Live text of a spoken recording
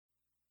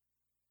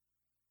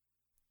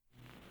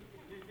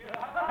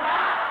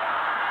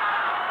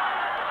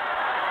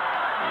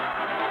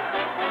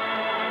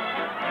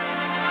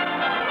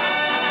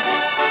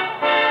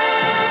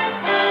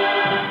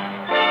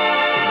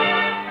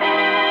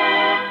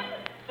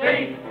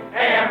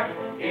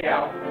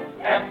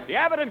The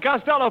Abbott and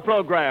Costello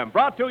program,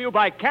 brought to you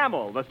by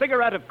Camel, the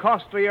cigarette of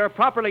costlier,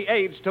 properly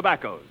aged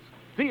tobaccos.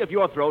 See if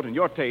your throat and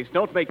your taste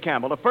don't make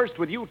Camel a first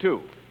with you,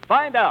 too.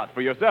 Find out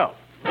for yourself.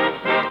 Listen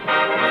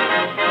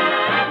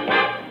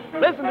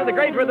to the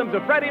great rhythms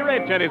of Freddie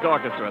Rich and his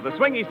orchestra, the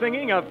swingy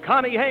singing of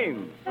Connie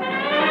Haynes.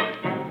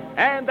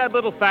 And that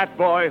little fat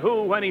boy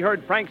who, when he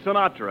heard Frank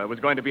Sinatra was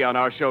going to be on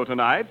our show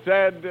tonight,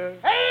 said,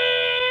 Hey!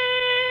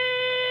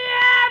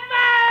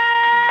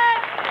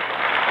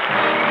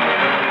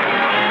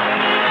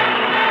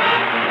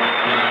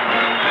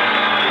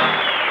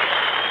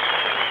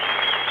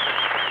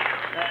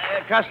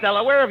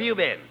 Costello, where have you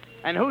been?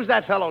 And who's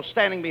that fellow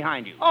standing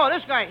behind you? Oh,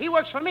 this guy. He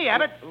works for me,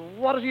 Abbott.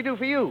 What does he do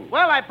for you?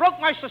 Well, I broke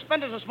my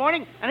suspenders this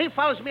morning, and he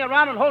follows me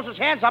around and holds his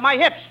hands on my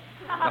hips.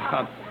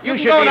 You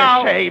should be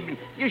ashamed.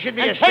 You should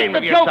be ashamed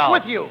of yourself. Take the joke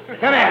with you.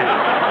 Come here.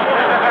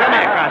 Come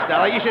here,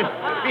 Costello. You should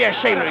be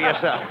ashamed of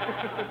yourself.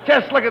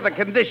 Just look at the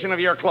condition of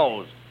your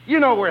clothes. You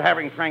know we're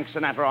having Frank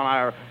Sinatra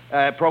on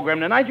our program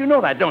tonight. You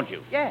know that, don't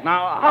you? Yeah.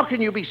 Now, how can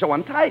you be so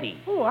untidy?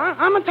 Oh,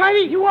 I'm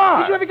untidy? You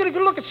are. Did you ever get a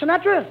good look at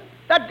Sinatra?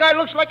 That guy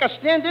looks like a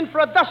stand-in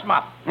for a dust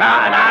mop.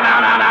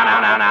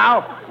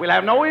 Now. We'll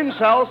have no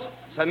insults.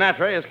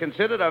 Sinatra is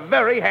considered a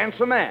very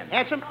handsome man.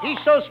 Handsome? He's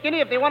so skinny,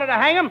 if they wanted to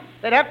hang him,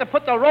 they'd have to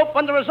put the rope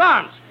under his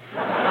arms.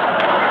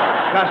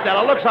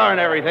 Costello, looks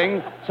aren't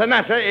everything.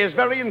 Sinatra is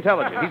very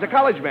intelligent. He's a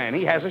college man.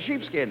 He has a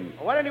sheepskin.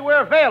 Well, why didn't he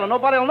wear a veil and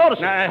nobody will notice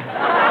it?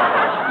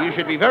 You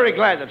should be very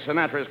glad that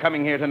Sinatra is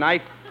coming here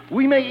tonight.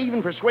 We may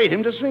even persuade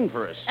him to sing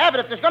for us. Abbott,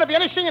 if there's going to be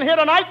any singing here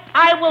tonight,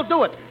 I will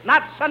do it,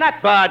 not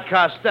Sinatra. But,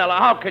 Costello,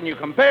 how can you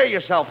compare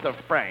yourself to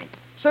Frank?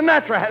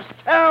 Sinatra has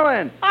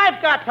talent.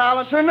 I've got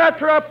talent.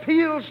 Sinatra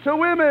appeals to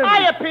women.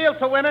 I appeal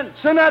to women.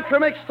 Sinatra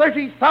makes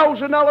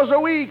 $30,000 a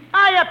week.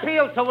 I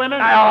appeal to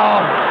women.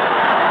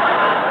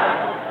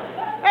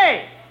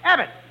 Hey,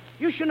 Abbott,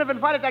 you shouldn't have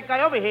invited that guy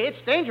over here.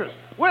 It's dangerous.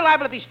 We're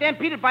liable to be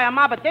stampeded by a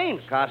mob of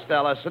dames.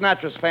 Costello,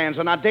 Sinatra's fans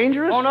are not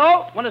dangerous? Oh,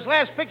 no? When his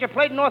last picture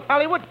played in North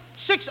Hollywood,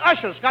 6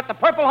 ushers got the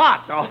Purple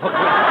Heart. Oh,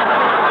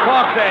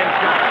 talk sense.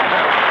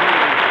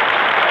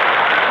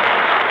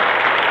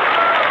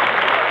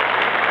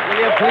 Will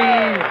you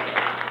please?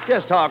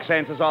 Just talk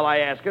sense is all I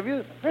ask of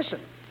you.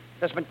 Listen,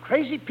 there's been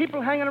crazy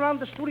people hanging around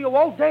the studio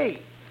all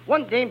day.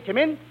 One dame came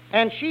in,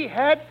 and she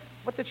had...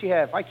 What did she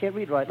have? I can't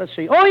read right. Let's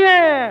see. Oh,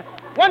 yeah!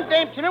 One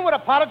dame came in with a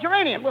pot of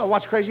geranium. Well,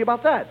 what's crazy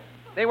about that?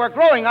 They were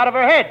growing out of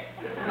her head.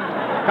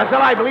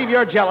 Costello, I believe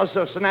you're jealous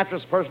of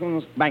Sinatra's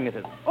person's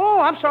magnetism.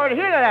 Oh, I'm sorry to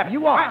hear that, Abbott.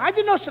 You are. I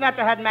didn't know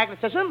Sinatra had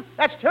magnetism.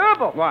 That's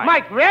terrible. Why?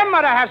 My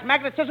grandmother has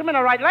magnetism in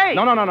her right leg.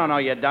 No,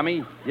 you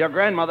dummy. Your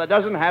grandmother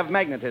doesn't have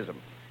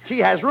magnetism. She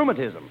has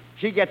rheumatism.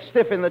 She gets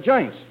stiff in the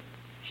joints.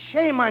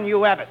 Shame on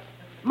you, Abbott.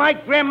 My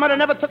grandmother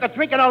never took a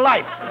drink in her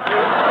life.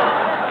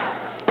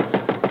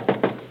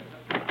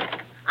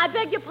 I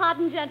beg your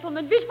pardon,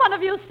 gentlemen. Which one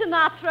of you is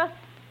Sinatra?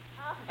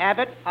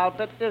 Abbott, I'll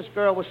bet this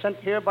girl was sent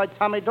here by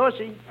Tommy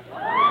Dorsey.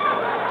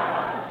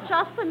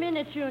 Just a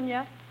minute,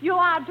 Junior. You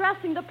are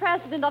addressing the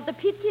president of the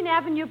 15th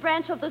Avenue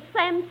branch of the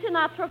Sam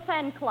Sinatra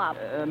fan club.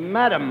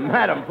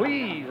 Madam,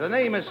 please. The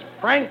name is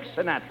Frank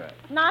Sinatra.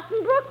 Not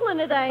in Brooklyn,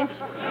 it ain't.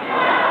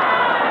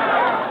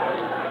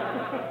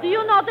 Do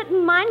you know that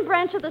in mine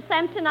branch of the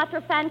Sam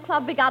Sinatra fan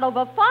club, we got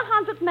over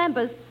 400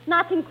 members,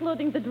 not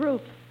including the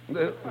droops.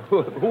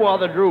 Who are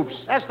the droops?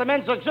 That's the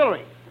men's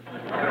auxiliary.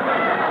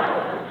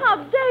 How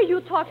dare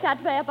you talk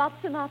that way about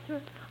Sinatra?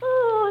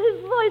 Oh,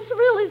 his voice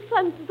really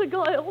sends the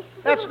girls.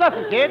 That's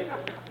nothing, kid.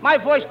 My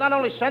voice not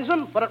only sends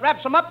them, but it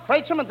wraps them up,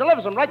 crates them, and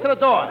delivers them right to the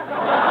door.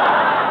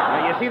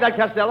 Now, you see that,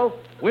 Costello?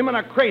 Women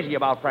are crazy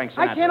about Frank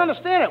Sinatra. I can't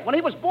understand it. When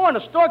he was born,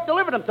 the stork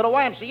delivered him to the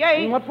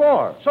YMCA. What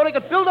for? So they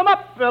could build him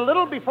up a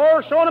little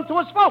before showing him to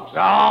his folks.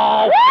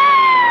 Oh!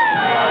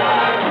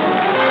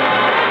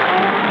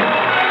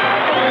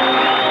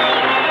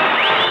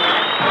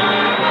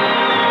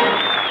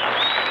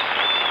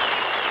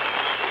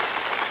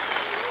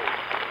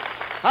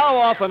 How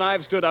often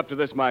I've stood up to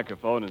this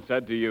microphone and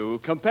said to you,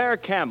 compare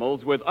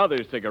Camels with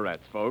other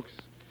cigarettes, folks.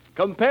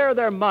 Compare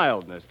their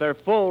mildness, their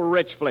full,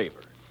 rich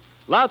flavor.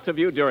 Lots of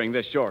you during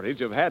this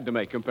shortage have had to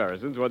make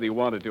comparisons whether you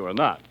wanted to or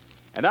not.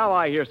 And now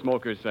I hear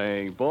smokers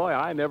saying, boy,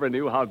 I never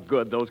knew how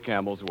good those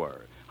Camels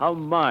were. How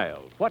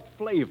mild, what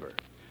flavor.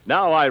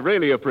 Now I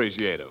really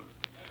appreciate them.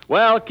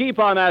 Well, keep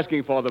on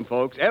asking for them,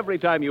 folks, every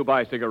time you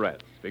buy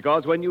cigarettes.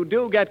 Because when you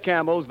do get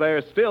Camels,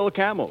 they're still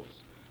Camels.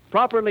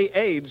 Properly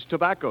aged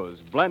tobaccos,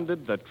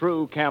 blended the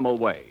true Camel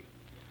way.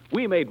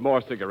 We made more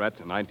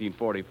cigarettes in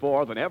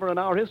 1944 than ever in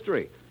our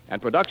history,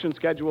 and production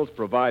schedules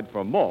provide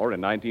for more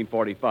in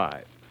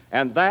 1945.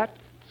 And that,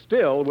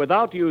 still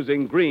without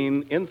using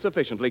green,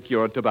 insufficiently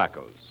cured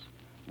tobaccos.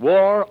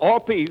 War or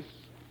peace,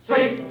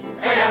 C-A-M-E-L-S.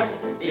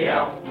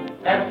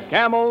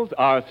 Camels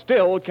are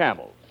still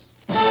Camels.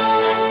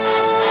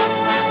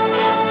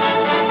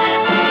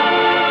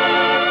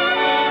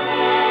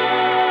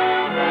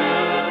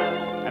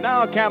 And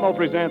now Camel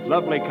presents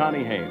lovely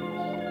Connie Haynes.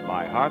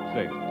 My heart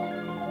sings.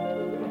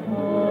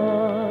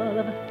 All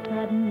of a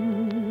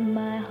sudden,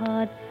 my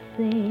heart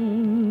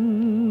sings.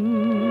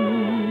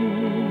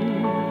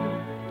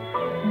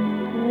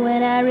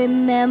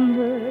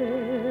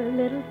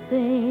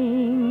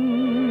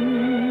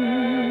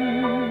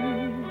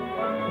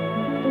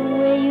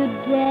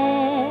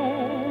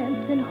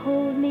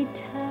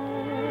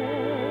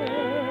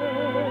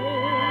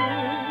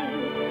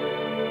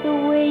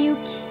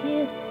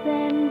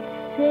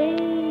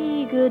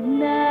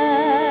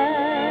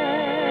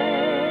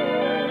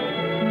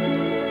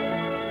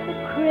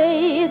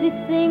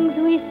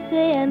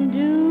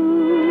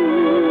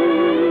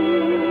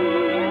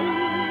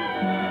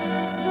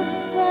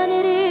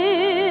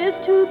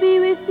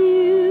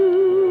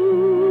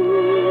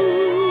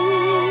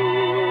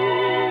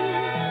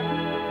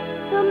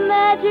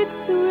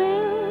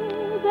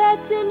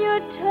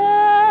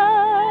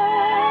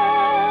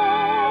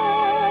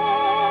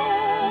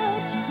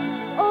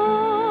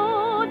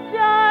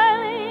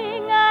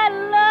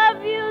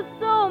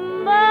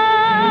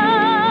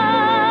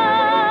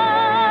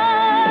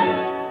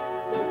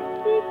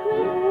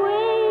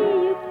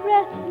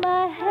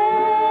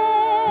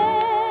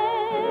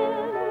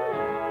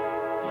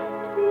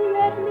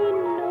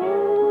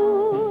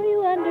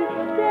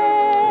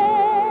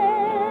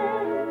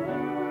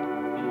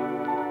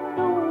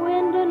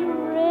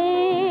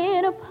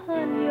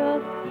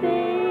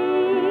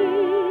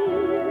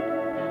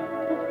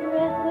 the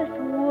breathless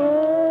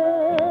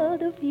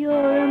world of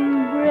your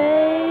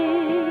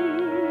embrace,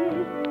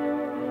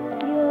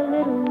 your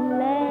little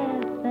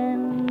laugh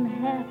and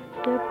half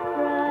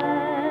surprise,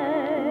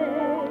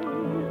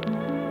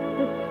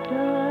 the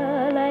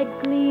starlight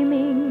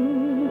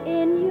gleaming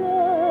in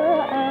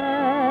your eyes,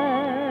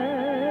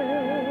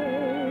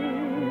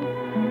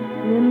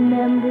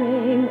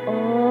 remembering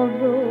all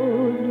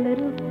those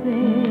little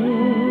things.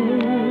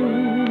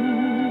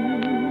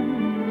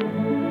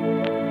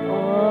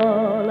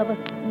 All of a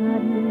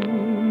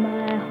sudden,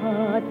 my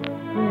heart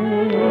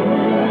sings,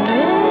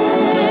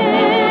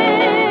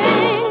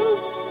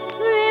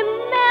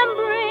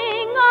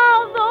 remembering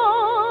all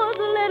those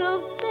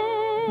little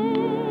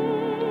things.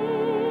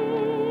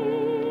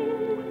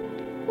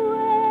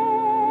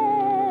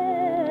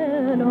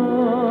 When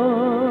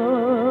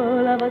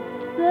all of a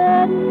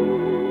sudden,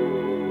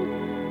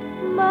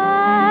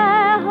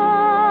 my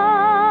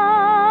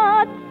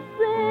heart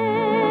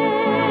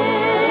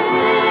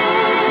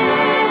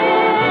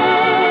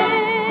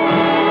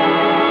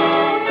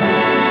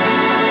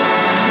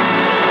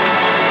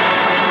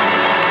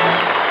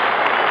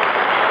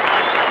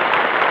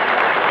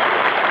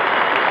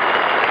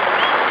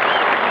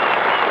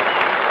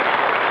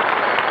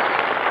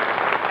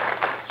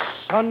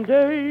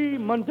Sunday,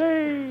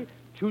 Monday,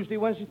 Tuesday,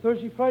 Wednesday,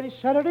 Thursday, Friday,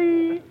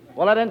 Saturday.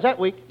 Well, that ends that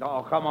week.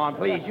 Oh, come on,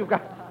 please. You've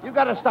got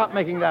to stop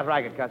making that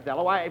racket,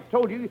 Costello. I've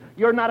told you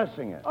you're not a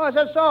singer. Oh, is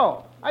that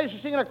so? I used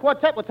to sing in a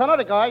quartet with 10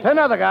 other guys. 10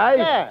 other guys?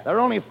 Yeah. There are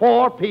only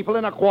 4 people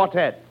in a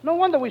quartet. No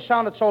wonder we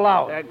sounded so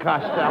loud.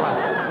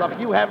 Costello, look,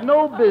 you have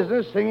no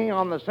business singing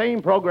on the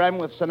same program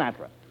with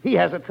Sinatra. He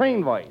has a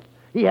trained voice.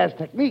 He has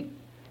technique.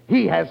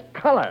 He has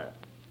color.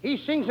 He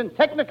sings in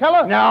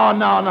Technicolor?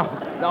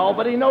 No,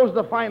 but he knows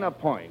the finer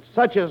points,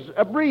 such as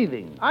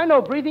breathing. I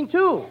know breathing,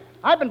 too.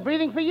 I've been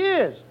breathing for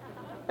years.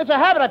 It's a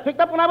habit I picked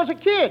up when I was a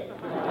kid.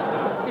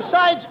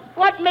 Besides,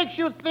 what makes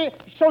you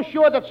so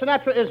sure that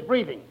Sinatra is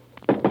breathing?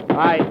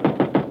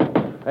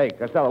 Hey,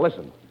 Costello,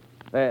 listen.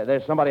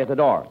 There's somebody at the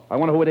door. I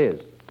wonder who it is.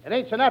 It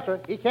ain't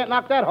Sinatra. He can't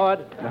knock that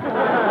hard.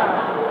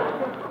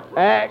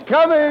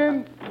 Come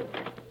in.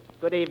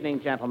 Good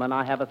evening, gentlemen.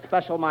 I have a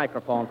special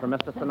microphone for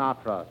Mr.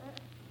 Sinatra.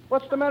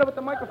 What's the matter with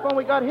the microphone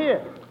we got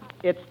here?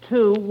 It's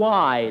too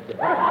wide. Wait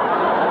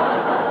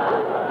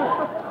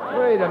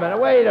a minute.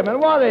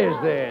 What is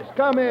this?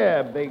 Come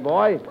here, big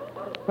boy.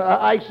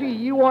 I see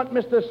you want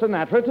Mr.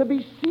 Sinatra to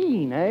be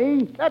seen,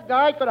 eh? That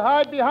guy could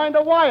hide behind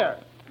a wire.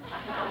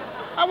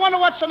 I wonder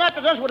what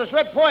Sinatra does with his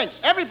red points.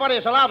 Everybody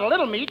is allowed a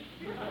little meat.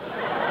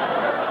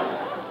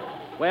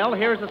 Well,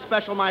 here's a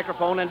special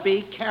microphone, and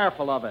be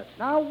careful of it.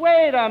 Now,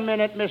 wait a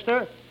minute,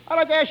 mister. I'd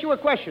like to ask you a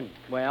question.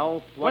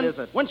 Well, what is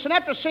it? When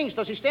Sinatra sings,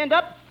 does he stand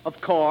up? Of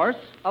course.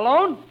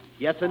 Alone?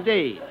 Yes,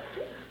 indeed.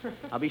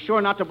 I'll be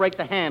sure not to break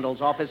the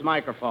handles off his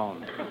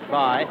microphone.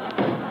 Bye.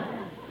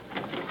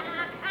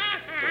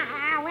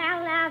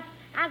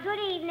 Good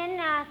evening,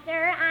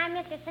 sir. I'm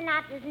Mr.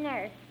 Sinatra's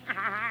nurse.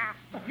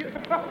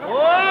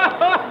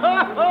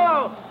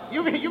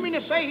 You mean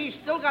to say he's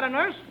still got a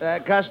nurse?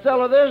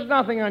 Costello, there's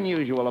nothing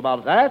unusual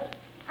about that.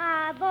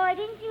 Boy,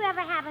 didn't you ever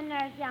have a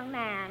nurse, young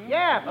man?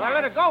 Yeah, but I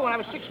let her go when I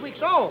was 6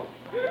 weeks old.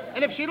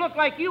 And if she looked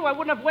like you, I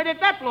wouldn't have waited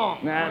that long.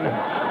 No.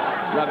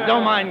 Look,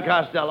 don't mind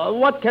Costello.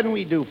 What can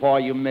we do for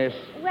you, miss?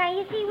 Well,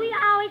 you see, we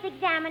always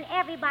examine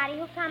everybody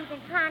who comes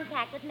in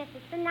contact with Mr.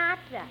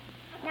 Sinatra.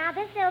 Now,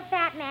 this little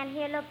fat man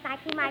here looks like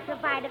he might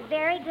provide a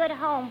very good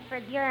home for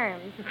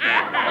germs.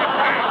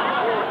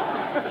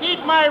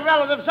 Keep my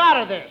relatives out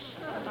of this.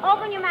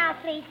 Open your mouth,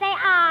 please. Say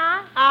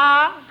ah.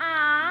 Ah.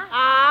 Ah.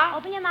 Ah.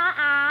 Open your mouth.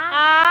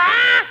 Ah.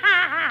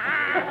 Ah.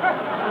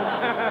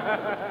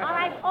 All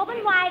right,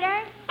 open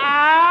wider.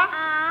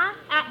 Ah.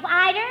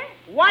 Wider.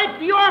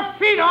 Wipe your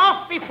feet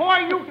off before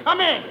you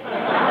come in.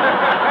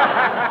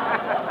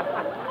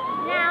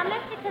 Now,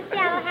 Mr.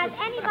 Costello, has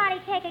anybody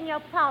taken your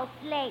pulse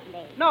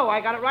lately? No,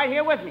 I got it right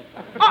here with me.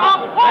 Wait.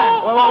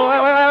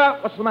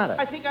 What's the matter?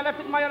 I think I left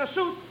it in my other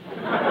suit.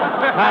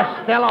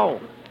 Costello,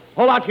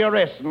 hold out your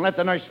wrist and let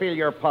the nurse feel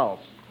your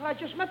pulse. Well, I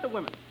just met the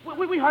women.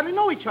 We hardly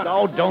know each other.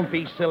 Oh, don't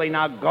be silly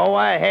now. Go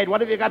ahead.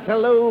 What have you got to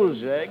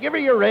lose? Give her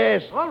your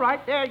wrist. All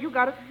right, there, you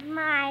got it.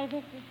 My,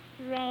 this is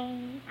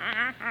strange.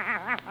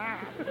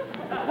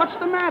 What's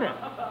the matter?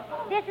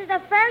 This is the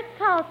first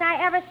pulse I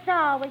ever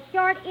saw with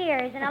short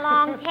ears and a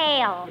long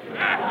tail.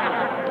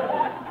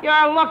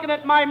 You're looking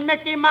at my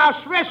Mickey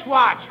Mouse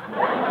wristwatch.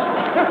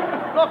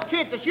 Look,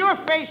 kid, does your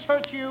face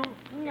hurt you?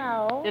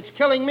 No. It's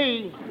killing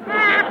me.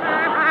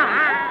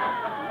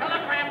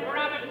 Telegram for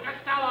Abbott and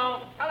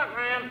Costello.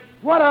 Telegram.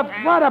 What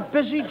a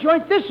busy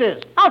joint this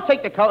is. I'll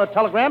take the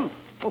telegram.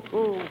 Well,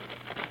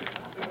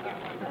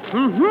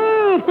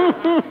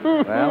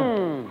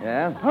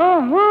 yeah.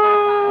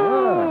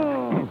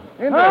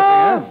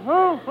 Interesting,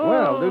 huh?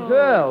 Well, do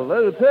tell.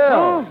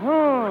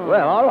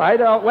 Well, all right.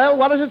 Well,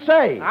 what does it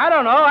say? I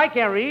don't know. I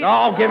can't read.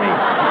 Oh, give me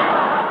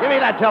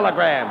that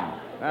telegram.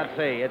 Let's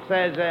see. It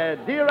says,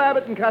 Dear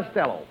Abbott and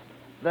Costello,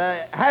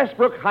 the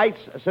Hasbrouck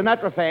Heights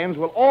Sinatra fans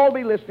will all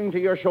be listening to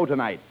your show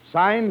tonight.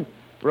 Signed,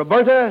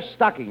 Roberta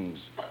Stockings.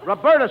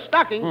 Roberta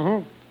Stockings?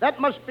 Mm-hmm. That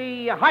must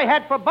be a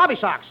hi-hat for Bobby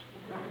Socks.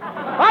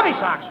 Bobby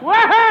Socks?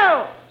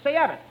 Well, say,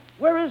 Abbott,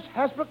 where is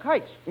Hasbrouck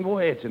Heights?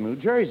 Boy, it's in New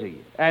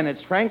Jersey, and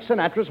it's Frank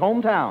Sinatra's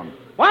hometown.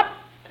 What?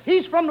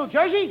 He's from New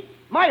Jersey?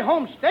 My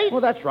home state?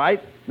 Well, that's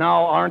right.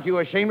 Now, aren't you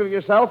ashamed of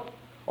yourself?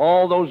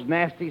 All those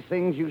nasty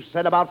things you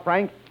said about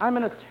Frank? I'm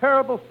in a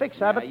terrible fix,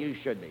 Abbott. You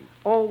should be.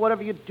 Oh,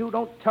 whatever you do,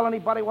 don't tell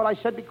anybody what I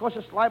said because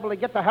it's liable to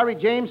get to Harry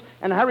James,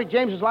 and Harry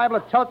James is liable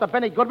to tell it to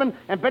Benny Goodman,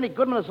 and Benny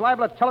Goodman is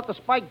liable to tell it to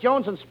Spike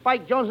Jones, and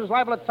Spike Jones is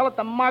liable to tell it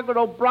to Margaret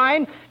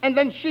O'Brien, and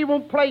then she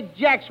won't play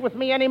jacks with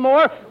me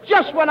anymore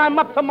just when I'm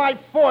up to my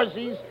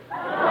foursies.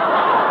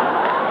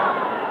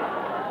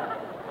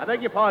 I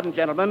beg your pardon,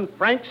 gentlemen.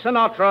 Frank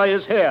Sinatra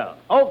is here.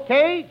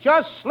 Okay,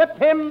 just slip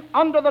him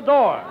under the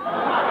door.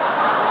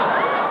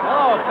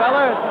 Hello,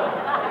 fellas.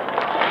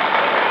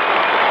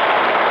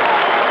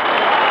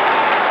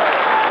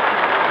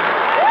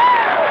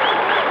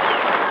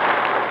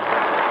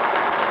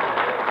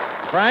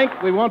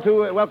 Frank, we want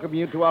to welcome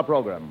you to our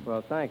program.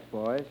 Well, thanks,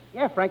 boys.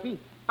 Yeah, Frankie,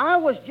 I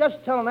was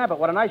just telling Abbott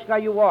what a nice guy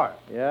you are.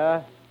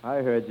 Yeah, I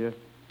heard you.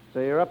 So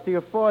you're up to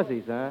your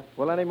foursies, huh?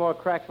 Well, any more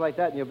cracks like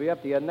that and you'll be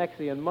up to your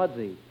nexie and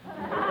mudsy.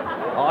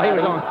 Oh,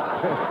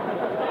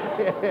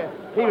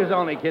 he was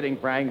only kidding,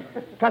 Frank.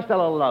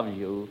 Costello loves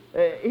you.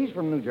 He's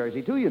from New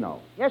Jersey, too, you know.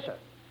 Yes, sir.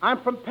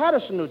 I'm from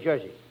Patterson, New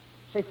Jersey.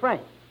 Say,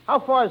 Frank, how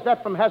far is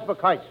that from Hasbrouck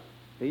Heights?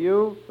 To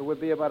you, it would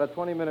be about a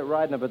 20-minute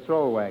ride in a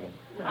patrol wagon.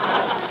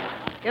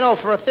 You know,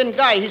 for a thin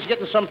guy, he's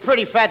getting some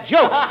pretty fat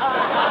jokes.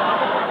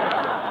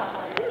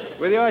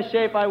 With your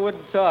shape, I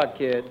wouldn't talk,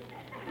 kid.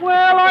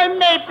 Well, I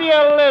may be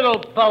a little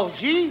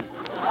bulgy.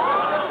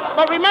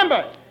 But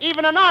remember,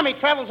 even an army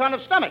travels on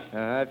its stomach.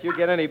 If you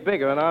get any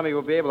bigger, an army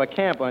will be able to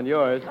camp on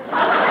yours.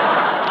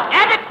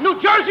 Abbott, New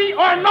Jersey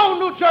or no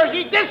New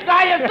Jersey, this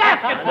guy is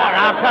asking for it.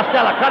 Now,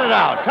 Costello, cut it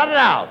out. Cut it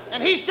out.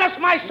 And he's just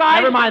my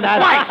size. Never mind that.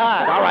 Twice.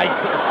 All right.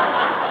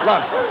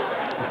 Look,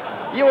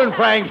 you and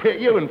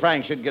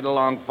Frank should get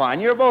along fine.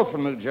 You're both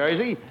from New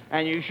Jersey,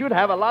 and you should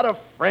have a lot of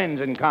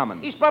friends in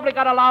common. He's probably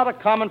got a lot of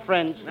common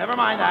friends. Never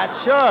mind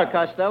that. Sure,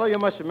 Costello. You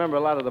must remember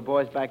a lot of the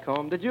boys back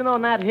home. Did you know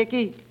Nat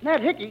Hickey?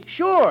 Nat Hickey?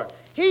 Sure.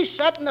 He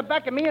sat in the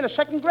back of me in the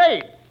second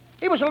grade.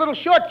 He was a little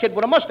short kid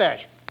with a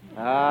mustache.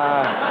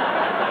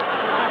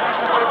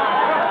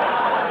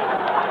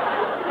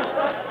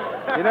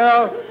 You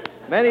know,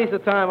 many's the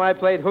time I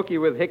played hooky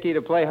with Hickey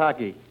to play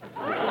hockey.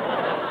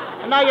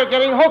 And now you're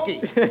getting hooky.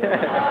 Hey,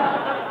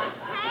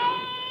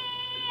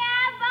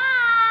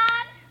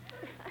 Abbott!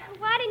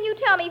 Why didn't you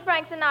tell me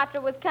Frank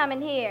Sinatra was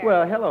coming here?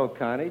 Well, hello,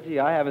 Connie. Gee,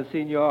 I haven't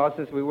seen you all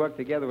since we worked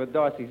together with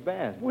Darcy's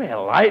band.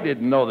 Well, I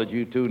didn't know that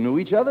you two knew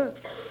each other.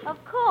 Of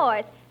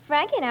course.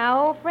 Frankie and I are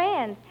old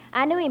friends.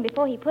 I knew him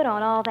before he put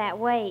on all that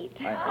weight.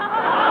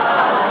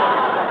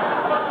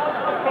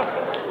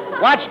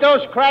 Watch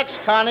those cracks,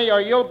 Connie, or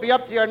you'll be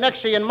up to your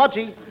nexie and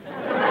mudgy.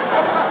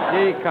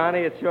 Gee, Connie,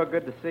 it's sure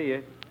good to see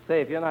you. Say,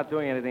 if you're not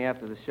doing anything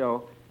after the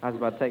show, how's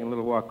about taking a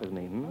little walk with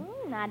me,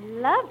 I'd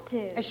love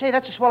to. I say,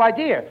 that's a swell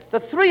idea. The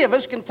three of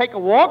us can take a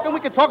walk, and we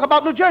can talk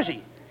about New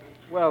Jersey.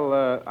 Well,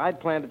 I'd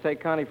planned to take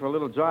Connie for a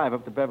little drive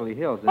up to Beverly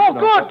Hills. Oh,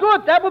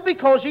 good. That would be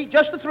cozy,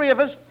 just the three of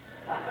us.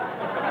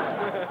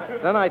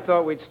 Then I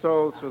thought we'd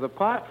stroll through the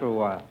park for a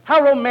while.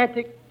 How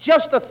romantic,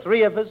 just the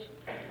three of us.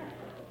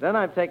 Then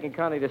I'm taking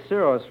Connie to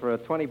Ciro's for a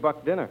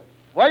 $20 dinner.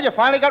 Well, you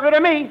finally got rid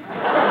of me.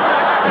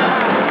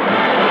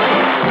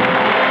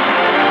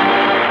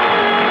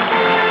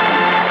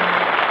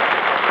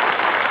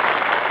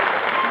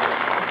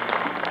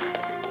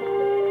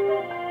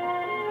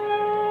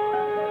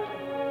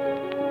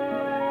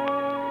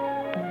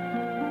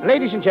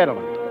 Ladies and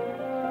gentlemen,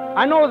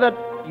 I know that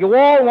you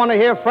all want to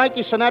hear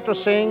Frankie Sinatra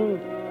sing,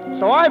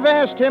 so I've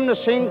asked him to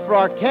sing for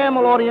our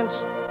Camel audience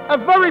a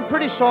very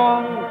pretty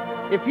song,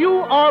 If You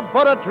Are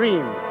But a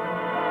Dream.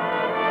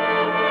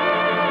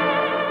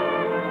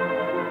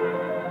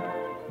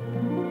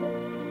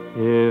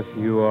 If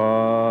you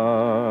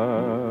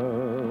are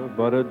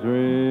but a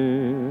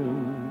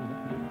dream,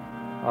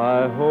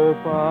 I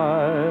hope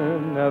I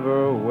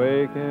never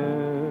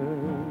waken.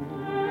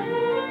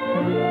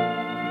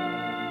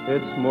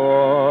 It's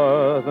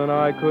more than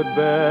I could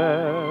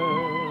bear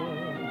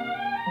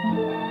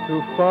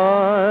to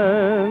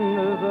find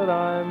that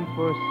I'm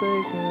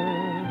forsaken.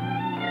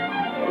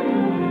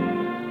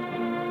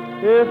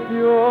 If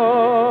you're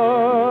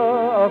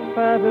a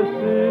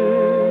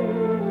fantasy,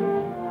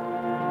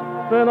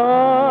 then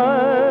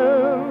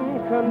I'm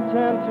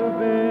content to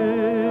be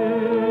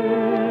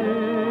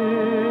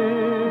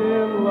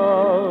in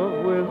love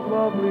with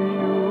lovely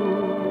you,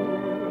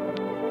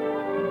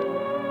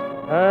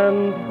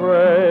 and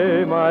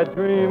pray my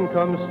dream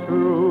comes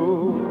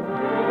true.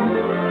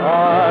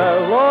 I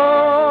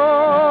long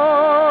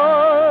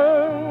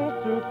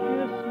to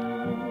kiss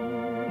you,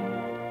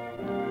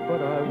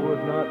 but I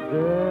would not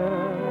dare.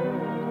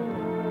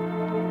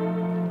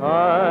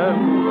 I'm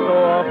so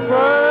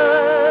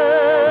afraid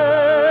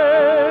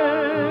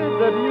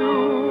that you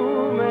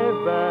may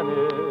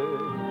vanish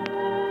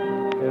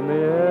in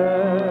the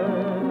air.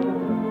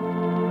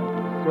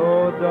 So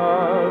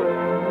dark.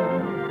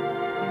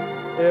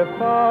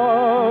 If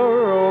our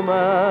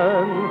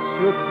romance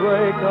should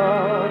break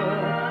up,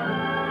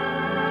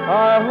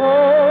 I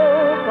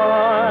hope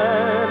I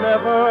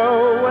never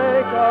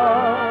wake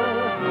up.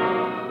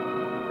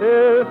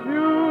 If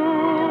you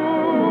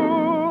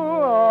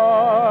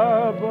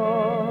are but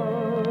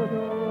a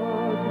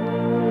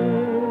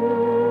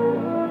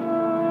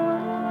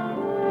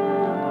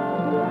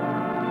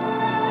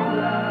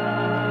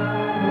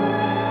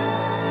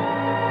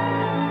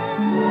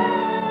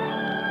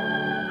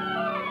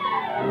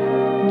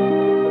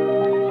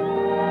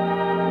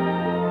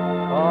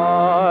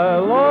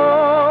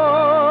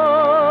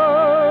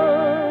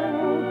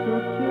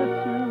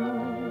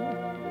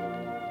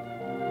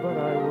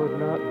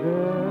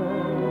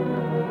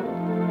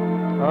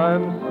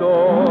I'm so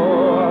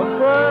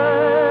afraid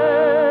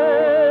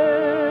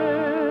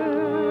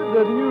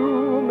that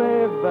you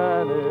may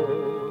vanish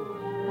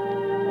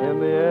in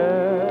the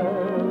air.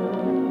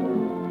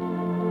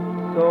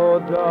 So,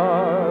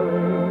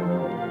 darling,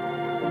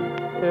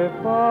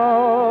 if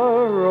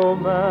our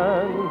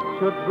romance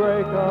should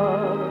break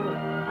up,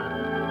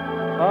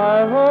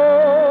 I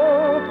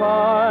hope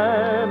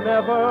I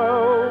never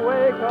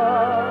wake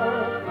up.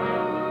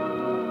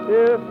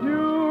 If you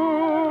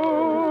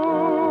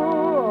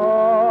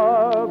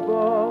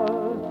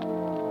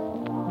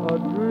a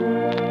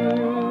dream.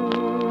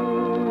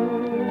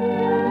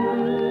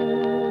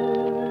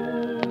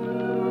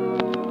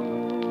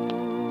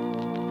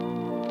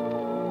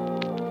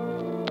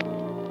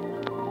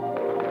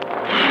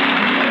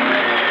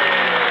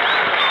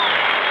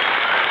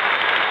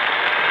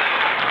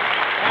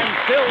 And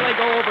still they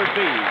go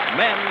overseas.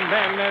 Men,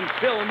 and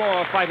still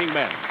more fighting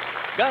men.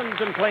 Guns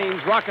and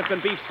planes, rockets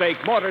and beefsteak,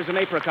 mortars and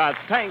apricots,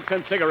 tanks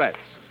and cigarettes.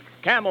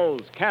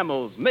 Camels,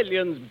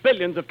 millions,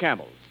 billions of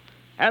camels.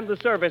 And the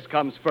service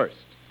comes first.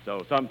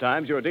 So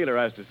sometimes your dealer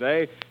has to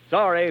say,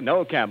 sorry,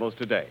 no camels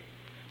today.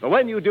 But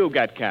when you do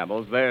get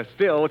camels, they're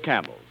still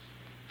camels.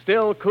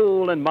 Still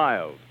cool and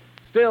mild.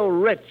 Still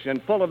rich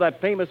and full of that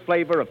famous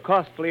flavor of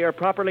costlier,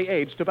 properly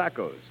aged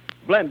tobaccos,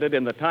 blended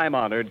in the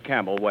time-honored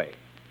Camel way.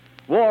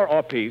 War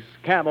or peace,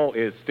 Camel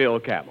is still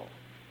Camel.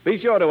 Be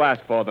sure to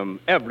ask for them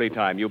every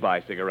time you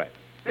buy cigarettes.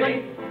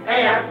 C-A-M-E-L-S.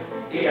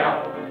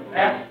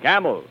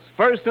 Camels,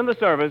 first in the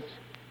service,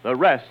 the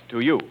rest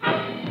to you.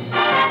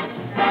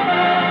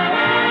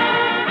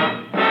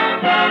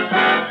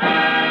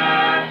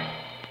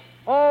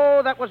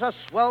 Oh, that was a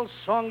swell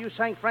song you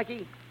sang,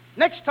 Frankie.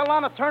 Next to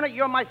Lana Turner,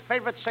 you're my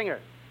favorite singer.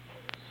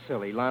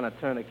 Silly, Lana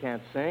Turner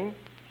can't sing.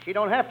 She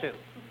don't have to.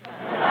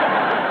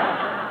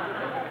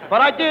 But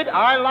I did.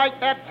 I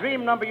liked that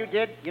dream number you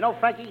did. You know,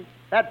 Frankie,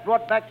 that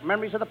brought back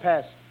memories of the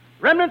past.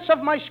 Remnants of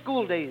my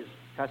school days.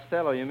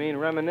 Costello, you mean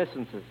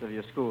reminiscences of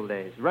your school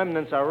days.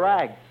 Remnants are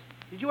rags.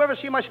 Did you ever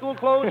see my school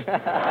clothes?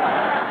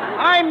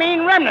 I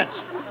mean remnants.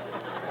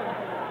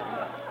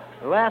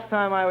 The last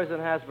time I was in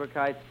Hasbrouck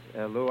Heights,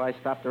 Lou, I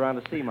stopped around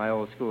to see my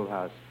old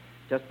schoolhouse.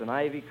 Just an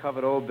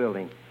ivy-covered old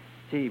building.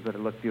 Gee, but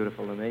it looked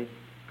beautiful to me.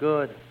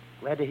 Good.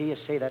 Glad to hear you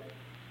say that.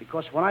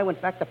 Because when I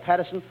went back to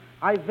Patterson,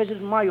 I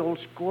visited my old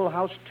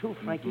schoolhouse, too,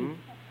 Frankie.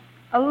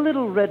 Mm-hmm. A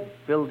little red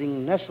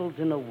building nestled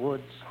in the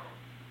woods.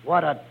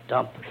 What a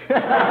dump.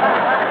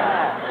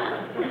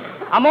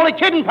 I'm only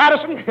kidding,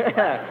 Patterson.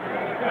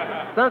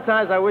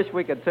 Sometimes I wish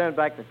we could turn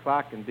back the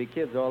clock and be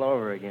kids all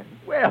over again.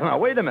 Well, now,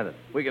 wait a minute.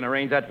 We can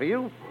arrange that for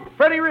you.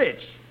 Freddie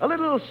Rich, a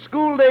little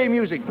school day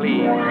music,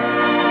 please.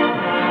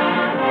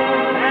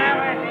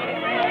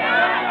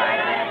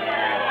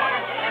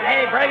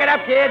 Hey, break it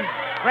up, kids.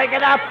 Break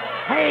it up.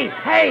 Hey,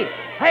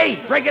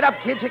 break it up,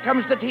 kids. Here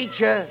comes the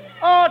teacher.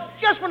 Oh,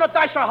 just when the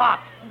dice are hot.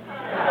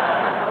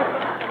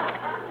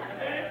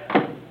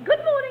 Good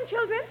morning,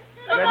 children.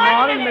 Good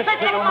morning, Miss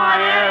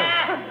Ticklemeyer.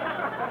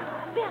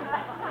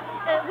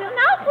 We'll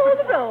now call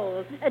the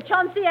roll.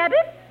 Chauncey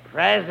Abbott.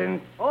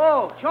 Present.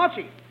 Oh,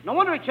 Chauncey. No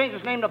wonder he changed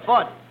his name to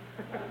Bud.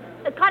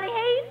 Connie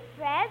Hayes.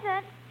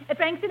 Present.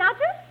 Frank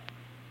Sinatra.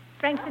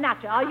 Frank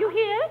Sinatra, are you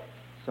here?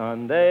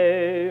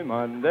 Sunday,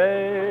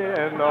 Monday,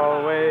 and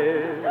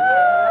always.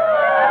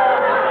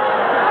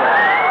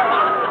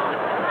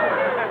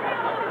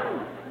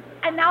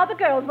 And now the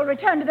girls will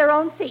return to their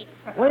own seats.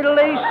 Wait till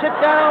they sit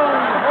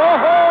down.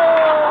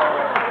 Oh-ho!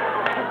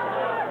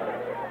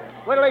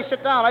 Wait till they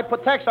sit down. I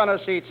put tax on their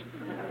seats.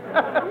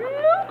 Lou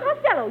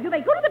Costello, you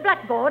may go to the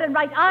blackboard and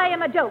write I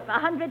am a dope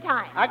 100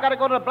 times. I got to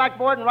go to the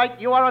blackboard and write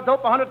you are a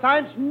dope 100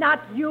 times?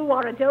 Not you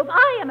are a dope,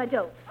 I am a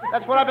dope.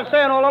 That's what I've been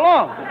saying all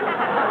along.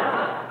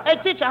 Hey,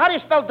 teacher, how do you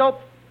spell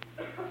dope?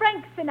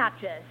 Frank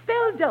Sinatra,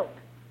 spell dope.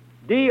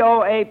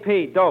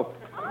 D-O-A-P, dope.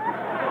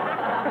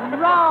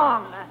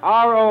 Wrong.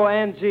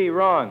 R-O-N-G,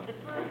 wrong.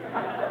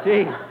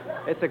 Gee,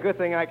 it's a good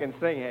thing I can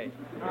sing, hey.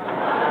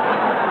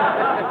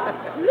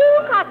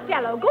 Lou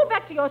Costello, go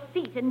back to your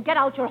seat and get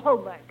out your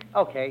homework.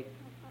 Okay.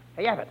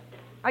 Hey, Abbott,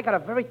 I got a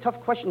very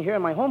tough question here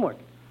in my homework.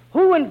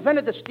 Who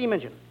invented the steam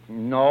engine?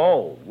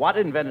 No. What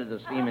invented the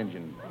steam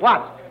engine?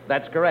 What?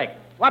 That's correct.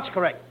 What's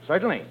correct?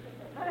 Certainly.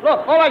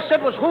 Look, all I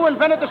said was who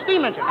invented the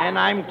steam engine. And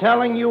I'm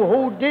telling you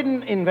who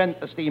didn't invent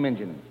the steam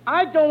engine.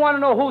 I don't want to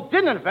know who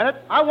didn't invent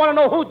it. I want to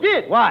know who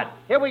did. What?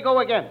 Here we go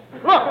again.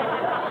 Look,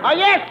 I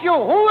asked you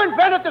who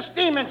invented the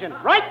steam engine,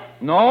 right?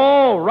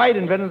 No, Wright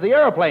invented the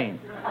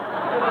airplane.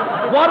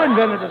 What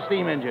invented the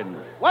steam engine?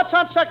 What's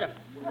on second?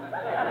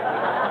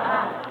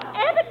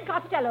 Abbott and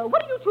Costello,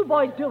 what are you two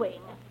boys doing?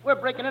 We're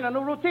breaking in a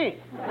new routine.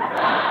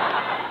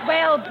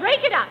 Well,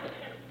 break it up.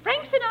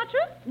 Frank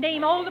Sinatra,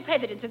 name all the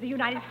presidents of the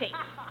United States.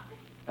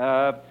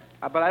 But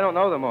I don't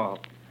know them all.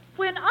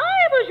 When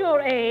I was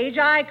your age,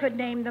 I could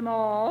name them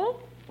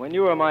all. When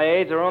you were my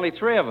age, there were only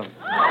 3 of them.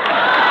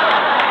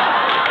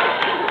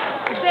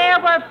 There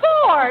were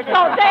 4,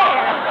 so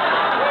there.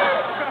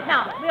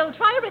 Now, we'll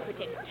try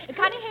arithmetic.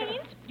 Connie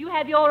Haynes, do you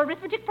have your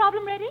arithmetic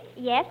problem ready?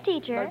 Yes,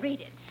 teacher. Well,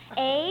 read it.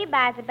 A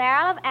buys a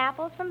barrel of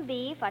apples from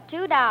B for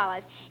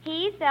 $2.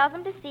 He sells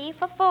them to C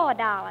for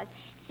 $4.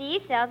 C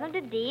sells them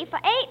to D for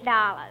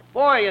 $8.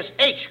 Boy, is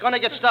H going to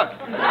get stuck.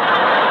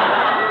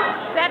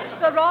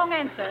 That's the wrong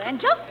answer. And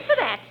just for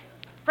that,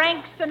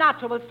 Frank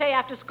Sinatra will stay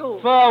after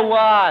school. For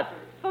what?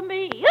 For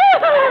me.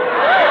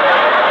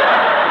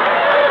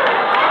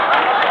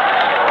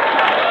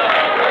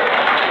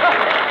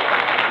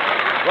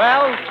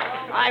 Well,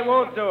 I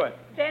won't do it.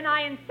 Then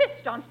I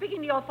insist on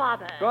speaking to your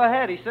father. Go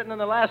ahead. He's sitting in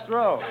the last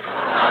row.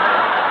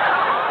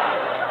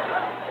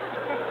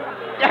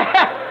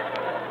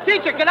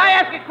 Teacher, can I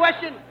ask a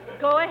question?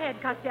 Go ahead,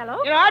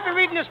 Costello. You know, I've been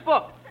reading this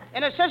book,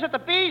 and it says that the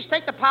bees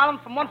take the pollen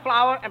from one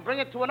flower and bring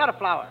it to another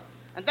flower.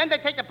 And then they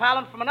take the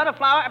pollen from another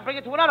flower and bring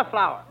it to another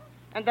flower.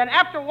 And then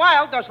after a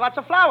while, there's lots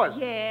of flowers.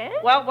 Yes?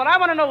 Well, what I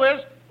want to know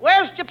is,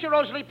 where's Gypsy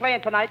Rosalie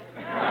playing tonight?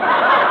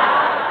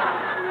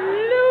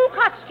 Lou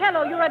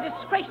Costello, you're a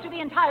disgrace to the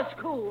entire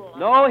school.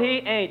 No,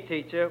 he ain't,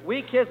 teacher.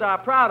 We kids are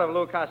proud of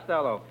Lou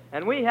Costello,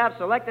 and we have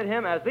selected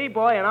him as the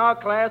boy in our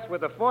class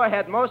with the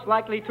forehead most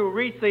likely to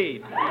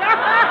recede.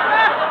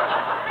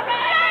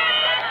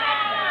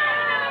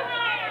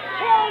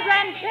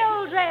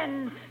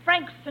 Children,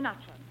 Frank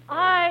Sinatra,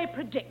 I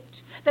predict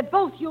that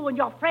both you and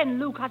your friend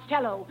Lou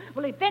Costello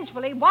will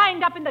eventually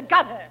wind up in the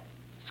gutter.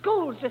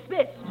 School's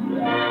dismissed.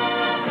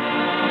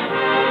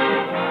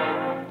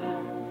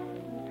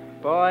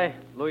 Boy,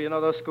 Lou, you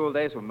know those school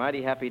days were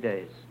mighty happy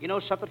days. You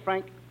know something,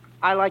 Frank?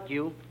 I like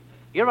you.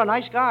 You're a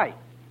nice guy,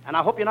 and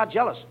I hope you're not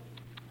jealous.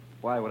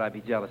 Why would I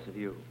be jealous of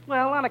you?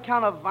 Well, on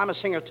account of I'm a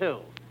singer,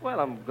 too. Well,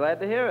 I'm glad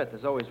to hear it.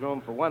 There's always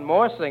room for one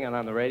more singing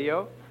on the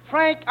radio.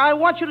 Frank, I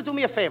want you to do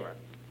me a favor.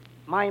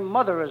 My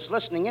mother is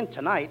listening in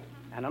tonight,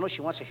 and I know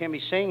she wants to hear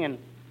me sing, and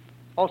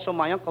also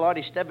my Uncle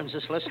Artie Stebbins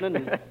is listening.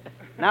 And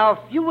now, if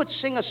you would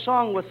sing a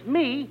song with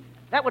me,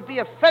 that would be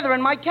a feather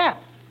in my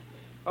cap.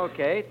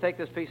 Okay, take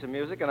this piece of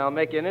music, and I'll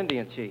make you an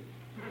Indian chief.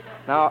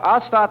 Now,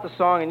 I'll start the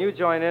song, and you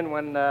join in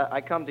when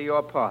I come to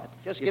your part.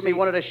 Just give me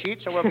one of the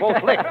sheets, or we're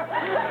both licked.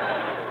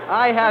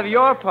 I have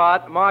your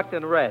part marked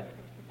in red.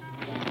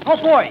 Oh,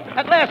 boy,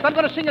 at last I'm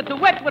going to sing a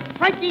duet with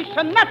Frankie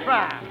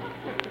Sinatra.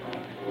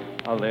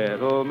 A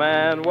little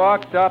man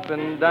walked up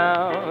and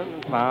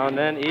down, found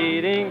an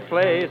eating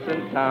place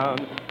in town.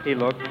 He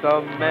looked the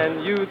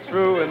menu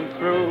through and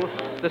through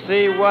to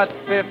see what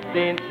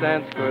 15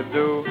 cents could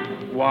do.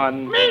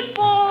 One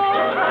Meatball!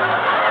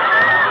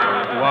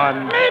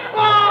 One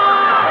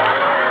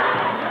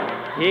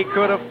Meatball! He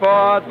could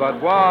afford but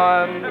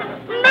one.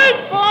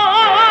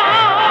 Meatball!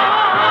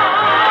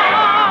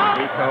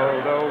 He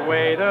told the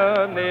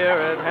waiter near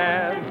at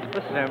hand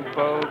the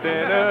simple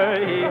dinner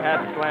he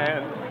had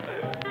planned.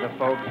 The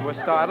folks were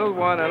startled,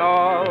 one and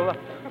all,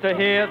 to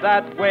hear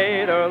that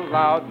waiter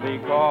loudly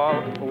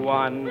call,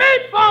 one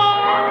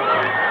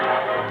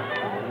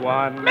Meatball!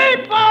 One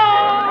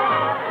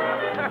Meatball!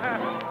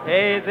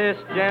 Hey, this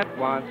gent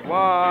wants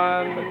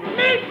one.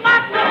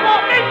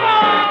 Meatball!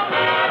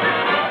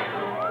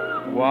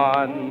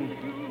 One.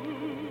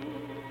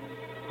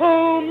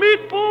 Oh,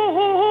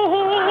 meatball!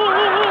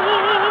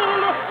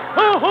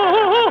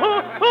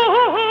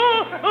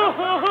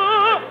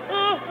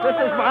 This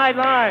is my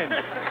line.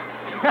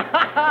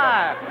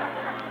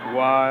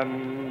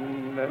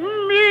 One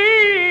meatball.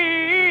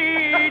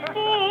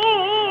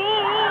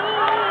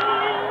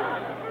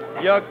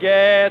 You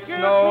get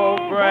no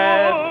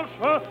bread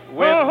with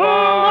one.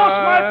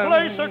 Lost my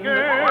place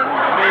again.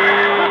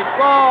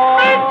 Meatball.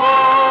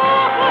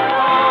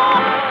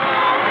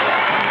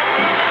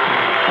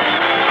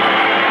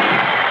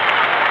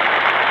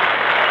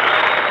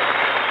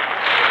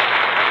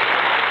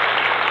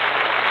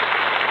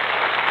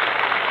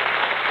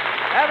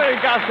 Abbott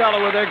and Costello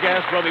with their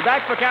guests. We'll be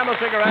back for Camel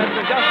Cigarettes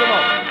in just a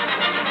moment.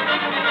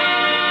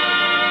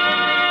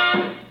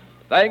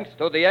 Thanks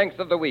to the Yanks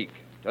of the Week.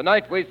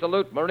 Tonight we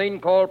salute Marine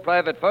Corps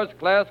Private First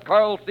Class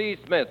Carl C.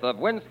 Smith of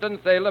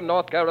Winston-Salem,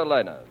 North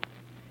Carolina.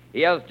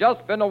 He has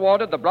just been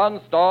awarded the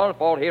Bronze Star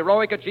for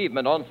heroic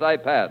achievement on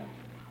Saipan.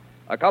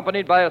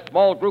 Accompanied by a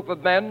small group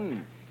of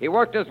men, he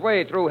worked his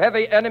way through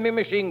heavy enemy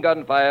machine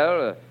gun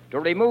fire to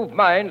remove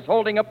mines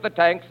holding up the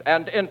tanks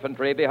and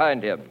infantry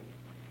behind him.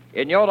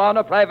 In your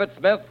honor, Private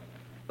Smith,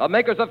 the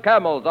makers of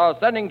camels are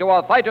sending to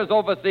our fighters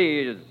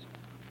overseas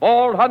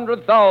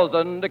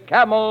 400,000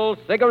 Camel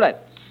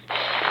cigarettes.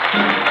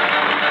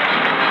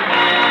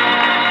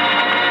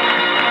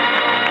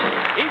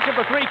 Each of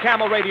the 3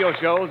 Camel radio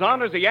shows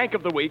honors a Yank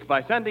of the Week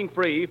by sending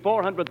free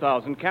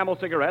 400,000 Camel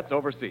cigarettes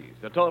overseas,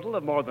 a total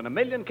of more than 1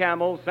 million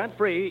Camels sent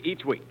free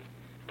each week.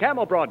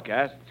 Camel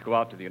broadcasts go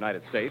out to the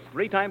United States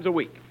 3 times a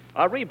week,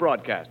 are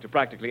rebroadcast to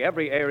practically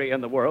every area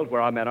in the world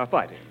where our men are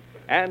fighting,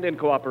 and in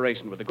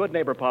cooperation with the Good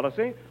Neighbor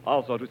policy,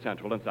 also to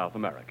Central and South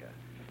America.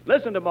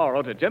 Listen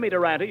tomorrow to Jimmy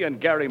Durante and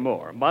Gary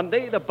Moore,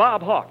 Monday to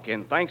Bob Hawke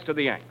in Thanks to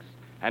the Yanks,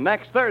 and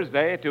next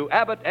Thursday to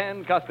Abbott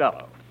and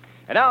Costello.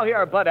 And now here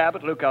are Bud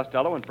Abbott, Lou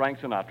Costello, and Frank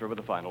Sinatra with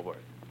the final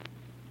word.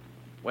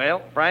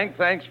 Well, Frank,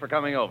 thanks for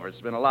coming over. It's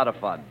been a lot of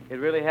fun. It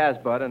really has,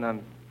 Bud, and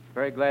I'm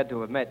very glad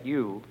to have met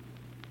you.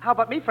 How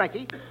about me,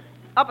 Frankie?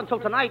 Up until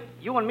tonight,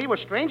 you and me were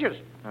strangers.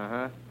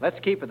 Uh-huh. Let's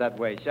keep it that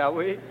way, shall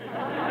we?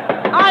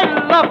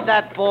 I love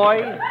that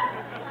boy.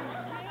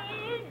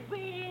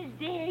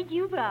 There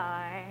you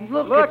are.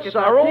 Look, it's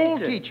our old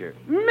teacher.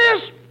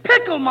 Miss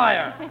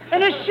Picklemeyer.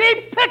 And is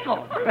she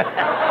pickled?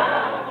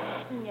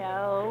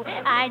 No,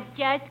 I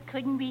just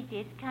couldn't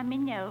resist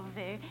coming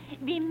over.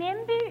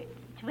 Remember,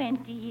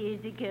 20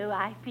 years ago,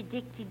 I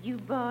predicted you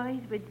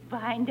boys would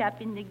wind up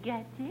in the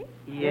gutter?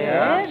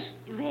 Yes?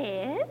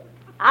 Well,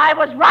 I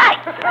was right.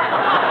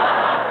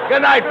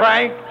 Good night,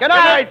 Frank. Good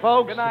night,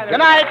 folks. Good night. Good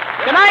night.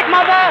 Good night,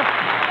 Mother.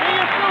 See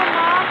you soon,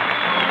 Mom.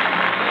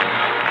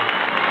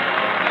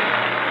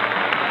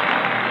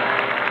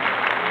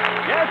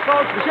 Yes,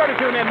 folks, be sure to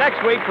tune in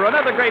next week for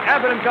another great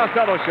Abbott and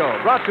Costello show,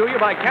 brought to you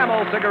by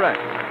Camel Cigarettes.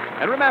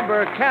 And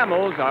remember,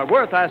 Camels are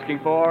worth asking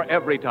for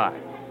every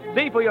time.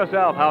 See for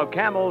yourself how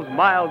Camel's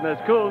mildness,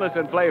 coolness,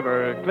 and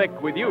flavor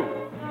click with you.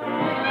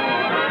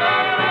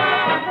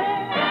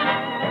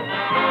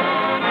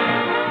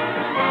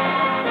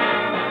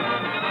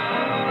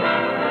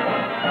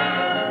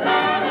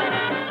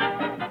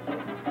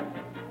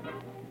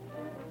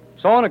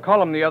 Saw in a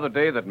column the other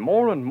day that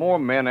more and more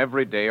men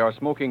every day are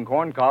smoking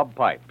corncob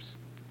pipes.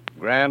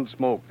 Grand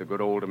smoke, the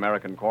good old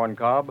American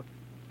corncob.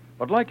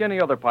 But like any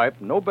other pipe,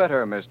 no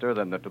better, mister,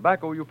 than the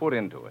tobacco you put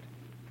into it.